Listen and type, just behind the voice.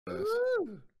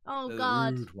Oh The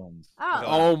god. rude ones. Oh.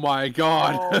 Oh my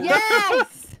god. Oh.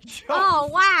 Yes! Oh,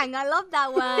 wang! I love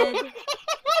that word.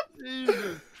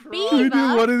 Jesus Can we do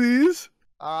Beaver. one of these?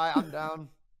 All right, I'm down.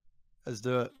 Let's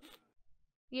do it.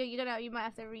 You don't know. You might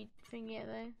have to rethink it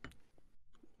though.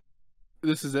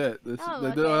 This is it. This, Oh, I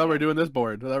okay. thought we're doing this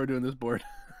board. I thought we're doing this board.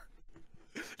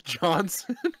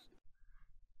 Johnson.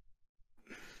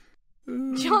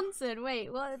 Johnson.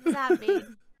 Wait, what does that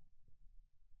mean?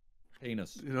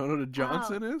 Penis. You don't know what a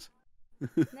Johnson is?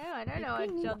 No, I don't know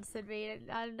what Johnson means.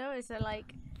 I know it's a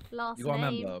like last You gotta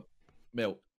name. remember,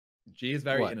 Milk. G is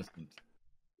very What? innocent.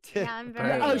 Yeah, I'm very.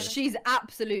 Apparently. Oh, innocent. she's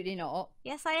absolutely not.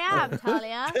 Yes, I am,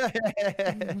 Talia.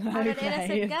 I'm an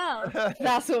innocent girl.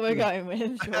 That's what we're going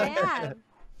with. I am.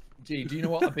 G, do you know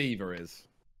what a beaver is?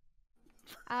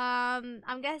 I'm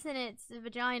guessing it's a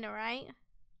vagina, right?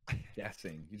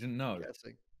 Guessing. You didn't know.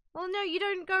 Guessing. Well, no, you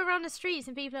don't go around the streets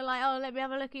and people are like, "Oh, let me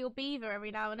have a look at your beaver"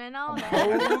 every now and then, are they?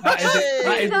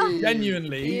 That is Okay.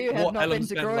 genuinely You have what not Ellen been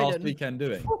to spent last Croydon. weekend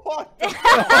doing. What?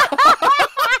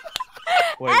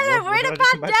 Wait, Ellen, we're what in a did I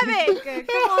just imagine? pandemic.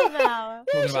 Come on now.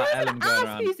 Talking about Ellen going Ass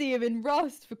around. museum in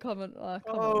Rust for comment. Come on.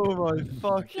 Oh my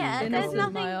fucking. Yeah, Innocent there's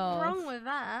nothing my arse. wrong with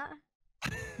that.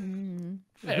 Mm.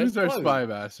 Yeah, Who's it's our close. spy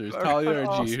masters? Talia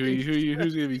or G?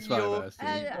 Who's gonna be spy You're-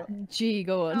 masters? G,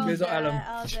 go on. I'll Here's do what Ellen- it,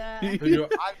 I'll do it.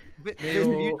 Who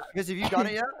do you- Because have you done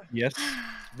it yet? Yes.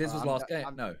 This was I'm last da-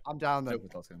 game. No. I'm down Nope, then.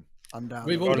 was last game. I'm down.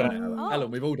 We've then. all Hold done on. it. Oh.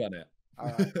 Ellen, we've all done it. All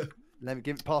right. Let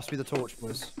me pass me the torch,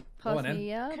 boys. Go on Pass then. me,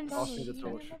 yeah. Pass me the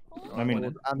torch. I mean,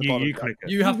 And the you bottom. click it.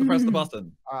 You have to press the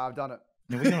button. All right, I've done it.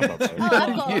 No, we know about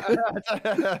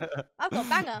that. Oh, I've got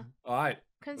banger. All right.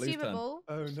 Consumable.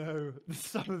 Oh no,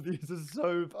 some of these are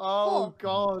so. Oh Four.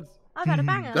 god. I've had a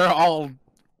banger. They're all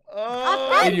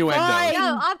Oh. innuendo. fine.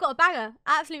 No, I've got a banger.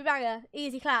 Absolute banger.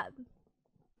 Easy clap.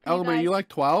 Eleanor, guys. you like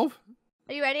 12?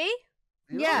 Are you ready?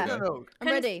 Yeah. No. I'm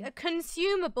ready. A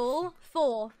consumable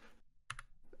 4.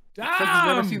 It's like you've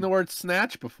never Damn! seen the word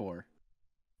snatch before.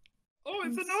 Oh,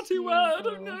 it's a naughty word.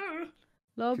 Oh no.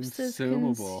 Lobsters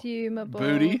Consumable. consumable.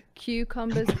 Booty?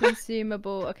 Cucumbers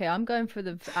consumable. Okay, I'm going for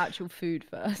the actual food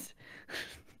first.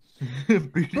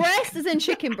 Breast is in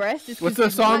chicken breast. Is What's the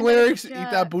consumable. song lyrics? Eat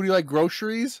Yeah. that booty like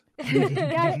groceries? Gotta eat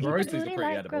the Roasties are booty pretty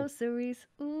like edible. groceries.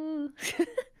 Ooh.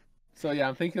 So yeah,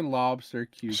 I'm thinking lobster,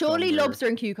 cucumber. Surely lobster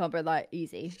and cucumber, like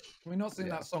easy. Can we not sing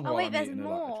that song Oh while wait, I'm there's eating,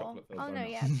 more. like, a chocolate filled Oh no,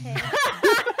 donut? yeah, pig.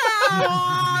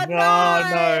 Oh,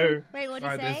 No, Wait, what did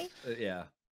Try you say? this. Yeah.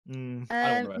 no. Mm.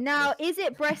 I don't know. Now, is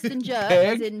it breast and jerk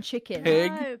as Pig? in chicken?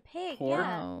 Pig? No, pig. pork,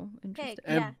 Yeah. Oh, interesting. Pig.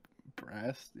 And Yeah.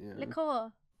 breast, yeah.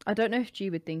 Liqueur. I don't know if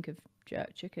G would think of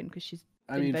jerk chicken because she's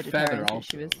I been mean, vegetarian feather since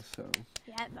she also, was. so.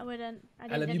 Yeah, I wouldn't. I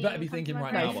didn't Ellen, you even better be come to thinking my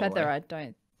right brain. now, No, by the feather, way. I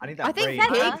don't. I need I that think brain.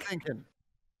 pig. I'm thinking.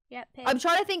 Yeah, pig. I'm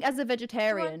trying to think as a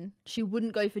vegetarian, she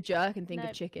wouldn't go for jerk and think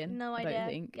Nope, of chicken. No I idea. don't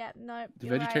think. Yeah, no. Do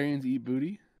you're right. vegetarians eat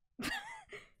booty?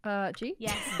 G?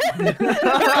 Yes.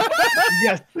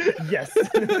 Yes, yes.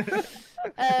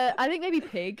 I think maybe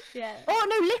pig. Yeah. Oh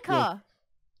no, liquor.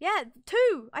 Yeah,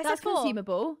 2. I That's said 4.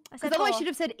 consumable. I Because said otherwise 4. she'd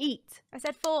have said eat. I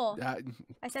said 4.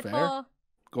 I said 4.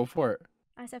 Go for it.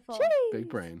 I said 4. Big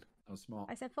brain. That was smart.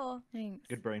 I said 4. Thanks.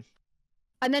 Good brain.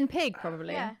 And then pig,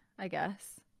 probably. Yeah. I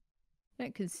guess. You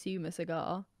don't consume a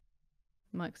cigar.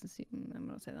 Might consume. I'm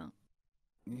not say that.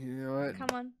 You know what? Come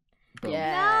on. Boom.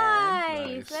 Yeah.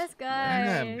 Nice. Let's go.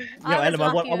 Damn. I Yo, was Ellen,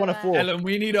 I lucky want with a that. 4. Ellen,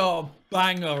 we need a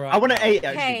banger right I want an now. 8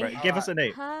 actually, Okay. bro. Give us an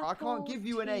 8. I can't give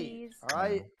you an 8. Tease. All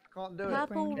right. Can't do it.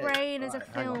 Purple Okay. Rain is a Alright,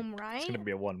 hang on. film, right? It's gonna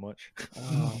be a 1 much.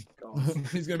 Oh god.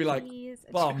 He's gonna be like, Please,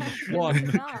 bum, attract one.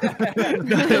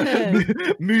 me.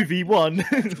 Movie 1.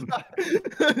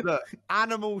 Look,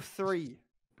 Animal 3.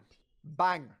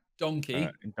 Bang. donkey,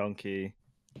 Donkey.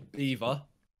 beaver.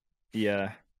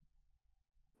 Yeah.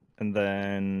 And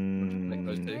Think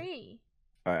those then. two. 3.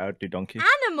 Alright, I'll do donkey.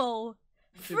 Animal.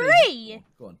 Should be- 3.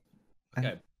 Go on.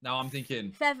 Okay, now I'm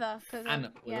thinking. Feather. 'cause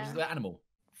What yeah. is the animal?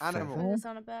 Animal. Feathers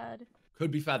on a bird. Could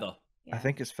be feather. Yeah. I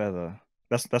think it's feather.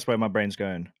 That's where my brain's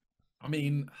going. I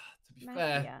mean, to be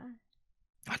fair, Mafia.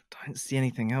 I don't see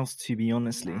anything else, to be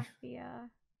honestly. Mafia.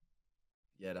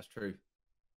 yeah, that's true.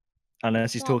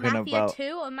 Unless he's What, talking Mafia about.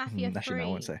 2 or Mafia 3? Actually, no, I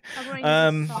won't say. I've already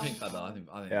Um, used I think songs. feather. I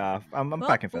think. Yeah, I'm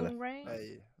backing feather. Purple Rain.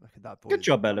 Hey, look at that boy. Good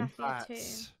job, Ellen. Mafia 2.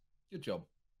 That's... Good job.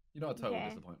 You're not a total Okay.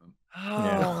 disappointment.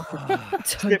 Oh,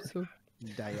 Skip.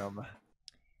 damn.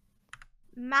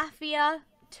 Mafia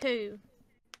 2.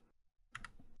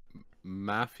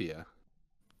 Mafia.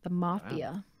 The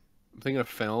mafia. I'm thinking of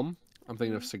film. I'm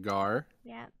thinking of cigar.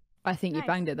 Yeah. I think you Nice.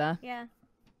 banged it there. Yeah.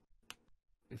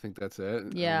 You think that's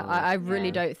it? Yeah, I really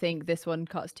Yeah. don't think this one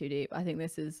cuts too deep. I think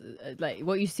this is like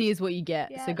what you see is what you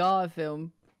get. Yeah. Cigar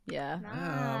film. Yeah.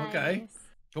 Ah, okay. Nice.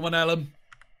 Come on, Ellen.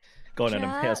 Go on,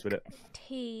 Ellen. Hit us with it.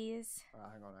 Tease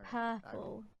Hang on. Hang on.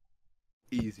 purple.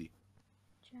 Easy.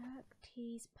 Jerk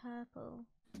tease purple.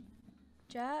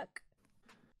 Jerk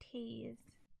tease.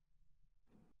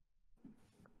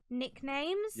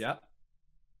 Nicknames? Yeah.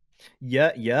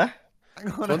 Yeah.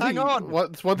 Hang on.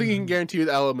 One thing you can guarantee with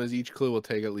Ellum is each clue will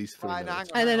take at least 3 Fine,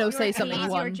 minutes. And then You're it'll say a something tease,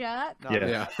 you're a one. jerk. No,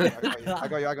 Yeah. I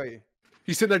got you.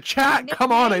 He's sitting there, chat,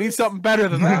 come on, I need something better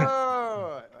than that.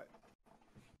 Oh,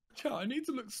 Chat, I need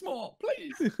to look smart,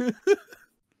 please.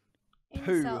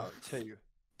 Insult. 2.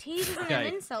 Tease isn't Okay.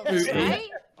 an insult, Booty. right?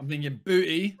 I'm thinking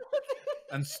booty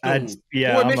and stool. And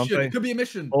yeah, or I'm emission. going- It could be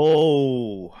emission.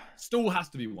 Oh. Stool has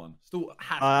to be one. Stool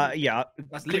has to be. Yeah.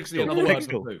 That's click literally stool, another click word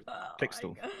stool. for poo. Oh Click my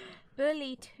stool. God.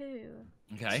 Bully 2.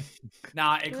 Okay.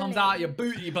 Now it comes out your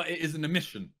booty, but it is an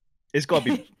emission. It's got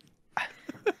to be.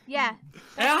 Yeah. It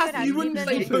that's has, good, you actually, wouldn't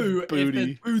say bully. poo if Booty.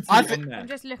 there's booty I on think- there. I'm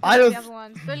just looking I at don't- the other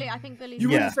ones. Bully, I think bully's You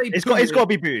Yeah. wouldn't say It's got to booty.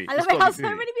 be booty. I It's love gotta how be so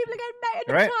booty. many people are getting met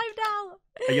in Right? the time now.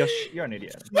 You're an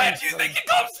idiot. Where do you think it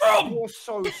comes from? You're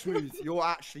so smooth. You're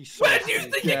actually so Where do you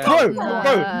smooth. think Yeah. it Bro, comes Nah.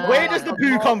 from? where does the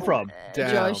poo come from?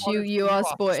 Damn. Josh, you are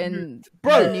sporting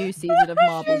Bro. the new season of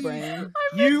Marble Brain.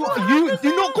 You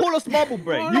do not call us marble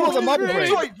brain. You are the marble brain.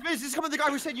 Sorry, this is coming the guy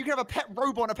who said you can have a pet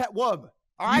robot and a pet worm.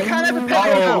 Alright? You can have a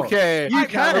pet Oh, robot. okay. You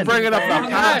can. We're bringing up You the can't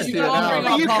past you here can't bring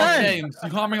now. up You past can. games. You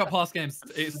can't bring up past games.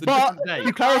 It's the But different day.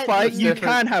 to clarify, It's you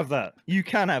different. can have that. You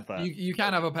can have that. You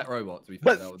can have a pet robot. To be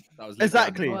fair, But- that was literally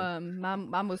exactly. fine. Worm.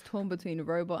 Man was torn between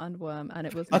robot and worm, and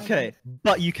it was Okay,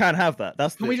 but you can have that.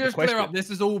 That's Can the, we the just question. clear up?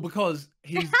 This is all because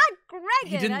he Greg,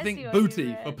 didn't I think see what booty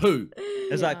you for meant. poo.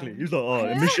 Exactly. Yeah. He's like, oh,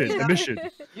 emission.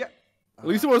 At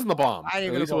least it wasn't the bomb. I ain't At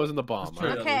gonna least it go. wasn't the bomb. That's true.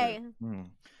 alright? Okay. Hmm.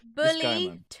 This guy, Bully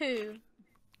man. 2.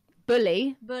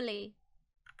 Bully. Bully.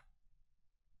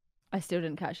 I still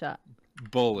didn't catch that.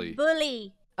 Bully.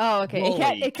 Bully. Oh, okay.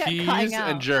 It kept Tease cutting out.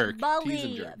 and jerk. Tease and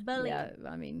Bully. jerk. Bully. Yeah,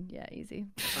 I mean, yeah, easy.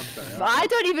 I'm sorry. But I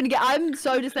don't even get. I'm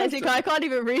so dyslexic. I can't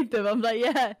even read them. I'm like,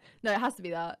 yeah, no, it has to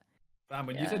be that. Damn,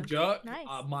 when you Yeah. said jerk, Nice.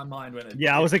 My mind went.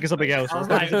 Yeah, I was thinking something else. I was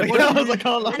thinking like, something what else. do I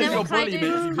can't lie. And then your what can I bully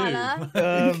do makes with you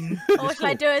colour? Um, Or should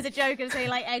I do it as a joke and say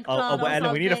like eggplant but or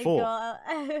Ellen, we need a something, 4. or-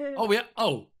 Oh, yeah.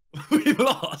 Oh, we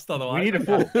lost otherwise. we need a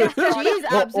 4. She's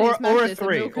or, absolutely or a smashed it, so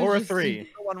 3. Milk Or a is just 3.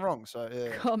 No one wrong, so yeah.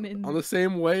 Coming. On the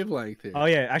same wavelength here. Oh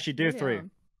yeah, actually do a 3. Yeah.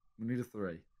 We need a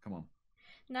 3. Come on.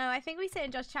 No, I think we sit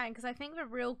and just chatting because I think the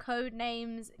real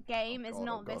Codenames game is God,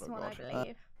 not oh God, this oh one, I God.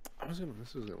 believe. This was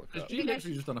gonna look Has up. she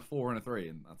literally just done a 4 and a 3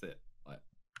 and that's it? Like,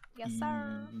 Yes,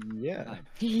 sir. Yeah. no.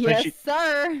 Yes, she-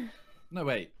 sir. No,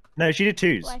 wait. No, she did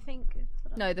 2s. Well, I think.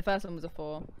 No, the first one was a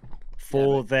 4.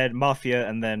 4, then Mafia,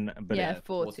 and then Bully. Yeah, yeah,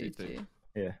 4, 4, 2, 2, 2.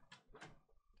 Yeah.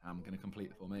 I'm going to complete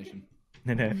the formation.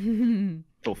 No.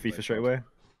 Thought FIFA straight away.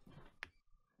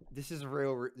 This is a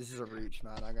reach,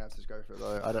 man. I'm gonna have to go for it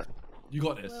though. I don't. You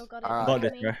got this. Will got it. Alright. Got Let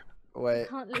this, me- bro. Wait.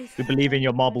 Can't lose. We believe in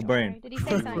your marble brain. Did he say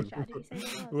something, Chad? Did he say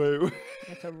something? else? Wait.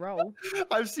 It's a roll.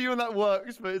 I've seen when that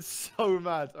works, but it's so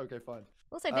mad. Okay, fine.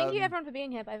 Also, thank you Um, everyone for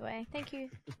being here, by the way. Thank you.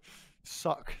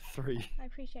 Suck 3. I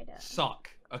appreciate it. Suck.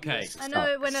 Okay. I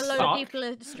know when a load Suck. of people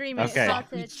are streaming, Okay. it's hard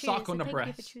to You choose. suck so on the thank you for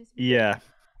breast. choosing. Yeah.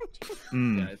 Yeah,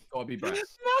 Mm. it's got to be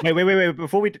breast. Wait.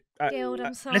 Before we Guild, I'm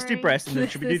let's do sorry. breast, and then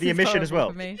should we do This the is emission as horrible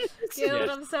well? for me. Guild,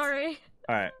 Yeah. I'm sorry.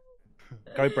 All right.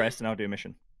 Go breast, and I'll do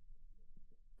emission.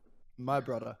 My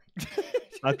brother.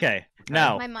 Okay.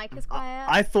 Now, My mic is quiet.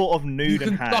 I thought of You nude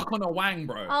and can hand. suck on a wang,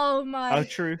 bro. Oh my. Oh,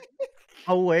 true.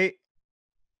 Oh wait.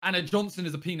 And a Johnson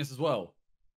is a penis as well.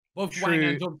 Both Wang True.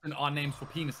 and Johnson are names for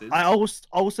penises. I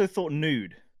also thought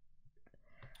nude.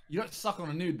 You don't suck on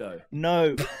a nude though.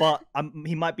 No, but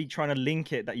he might be trying to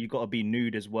link it that you got to be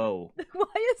nude as well, Why is what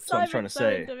I'm Simon trying to so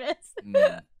say. into this?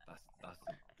 That's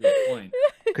a good point.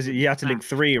 because you have to link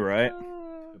 3, right?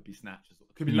 Could be snatch as well.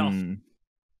 Could be lust. Hmm.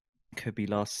 Could be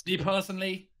lust. Me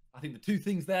personally, I think the two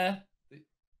things there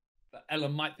that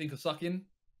Ellen might think of sucking,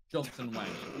 Johnson and Wang.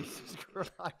 Jesus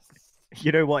Christ.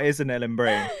 You know what is an Ellen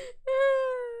brain?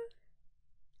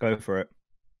 Go for it.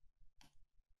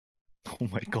 Oh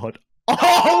my god.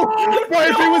 Oh! What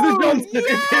if it was a Johnson?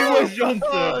 If it was Johnson?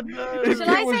 Oh, no. If Should it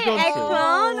I was say Johnson.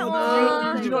 eggplant no.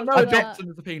 or? Did you not know I bet- Johnson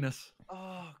is a penis?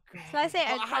 Oh, God. Should I say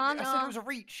But eggplant I said or- it was a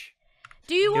reach.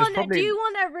 Do you It was want? probably- Do you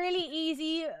want a really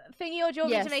easy thingy, or do you want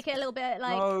me Yes. to make it a little bit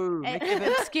like? No, make it a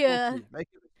bit obscure. saucy. Make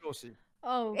it a bit saucy.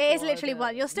 Oh, It is God, literally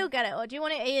one. You'll still get it, or do you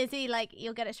want it easy, like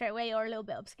you'll get it straight away, or a little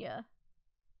bit obscure?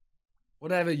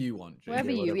 Whatever you want. Jay.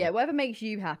 Whatever you, yeah, whatever makes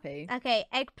you happy. Okay,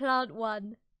 eggplant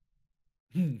 1.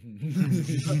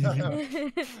 This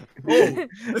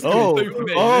could Oh, be two for me. This could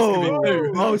be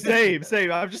two. oh,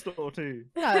 same. I've just thought 2.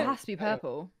 No, it has to be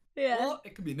purple. Yeah. What?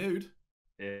 It could be nude.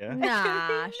 Yeah.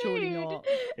 Nah, surely nude. not.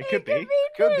 It could be.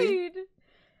 Could be. Nude.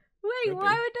 Wait, Could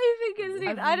why be. would they think it's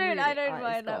nude? I don't it's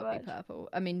mind that gotta be much. purple.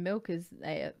 I mean, milk is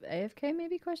AFK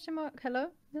maybe? Question mark. Hello.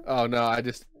 Milk? Oh no, I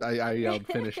yelled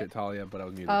finish it, Talia, but I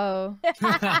was muted. Oh.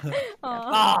 Aw.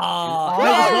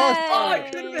 Ah, Yay!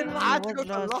 it could've been I had to go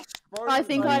for Lust, bro. I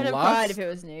think Like I'd have lust? cried if it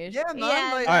was nude. Yeah, man.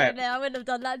 Yeah, like, Alright. no, I wouldn't have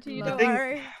done that to you. The Don't thing-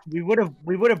 worry. we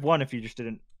would have won if you just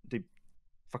didn't do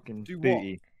fucking Do what?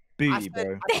 booty. Booty, I said,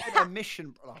 bro. I said a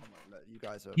mission. Oh, man, look, you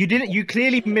guys are. You didn't. You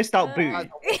clearly missed out booty. guys are-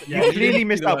 You Yeah, you clearly didn't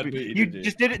missed see the out word booty. booty, You did you?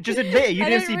 just didn't. Just admit it. You I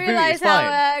didn't see didn't booty. realize It's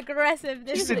fine. how aggressive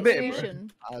this Just was. admit it, bro.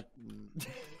 Execution.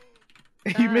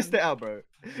 You missed it out, bro.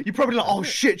 You probably like, oh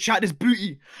shit, chat, this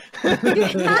booty.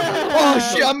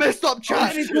 Oh shit, I messed up, chat.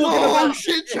 What are you talking Oh about?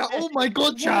 shit, chat. Oh my god, Why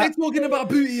are you chat. talking about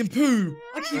booty and poo?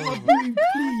 I keep my booty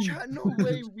clean. Chat, no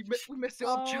way. We messed it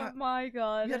up, Oh chat. my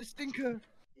god. We had a stinker.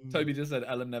 Toby just said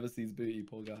Ellen never sees booty,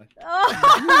 poor guy. Oh.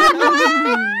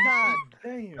 God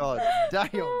damn. God damn.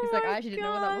 He's like, my I actually didn't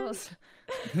know what that God. was.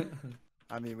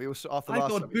 I mean, we also after I last.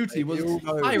 thought time, booty was we all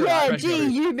know- pirate Yeah, treasure. gee,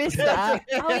 you missed that.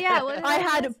 Oh yeah, what did I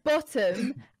miss? had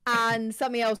bottom and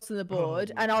something else on the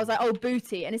board, and I was like, oh,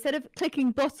 booty. And instead of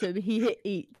clicking bottom, he hit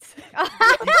eat.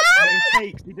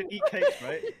 Cakes. You didn't eat cakes,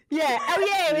 right? Yeah, oh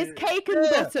yeah, it was cake and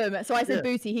Yeah. bottom. So I said Yeah.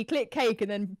 booty. He clicked cake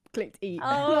and then clicked eat. Oh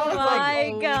I was my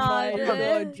like, God. Oh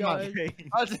my god, Josh.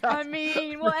 I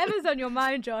mean, whatever's on your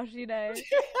mind, Josh, you know.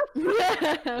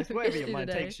 Yeah, It's whatever your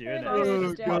mind takes you, Who innit?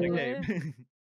 knows, It's part of the Joe? game.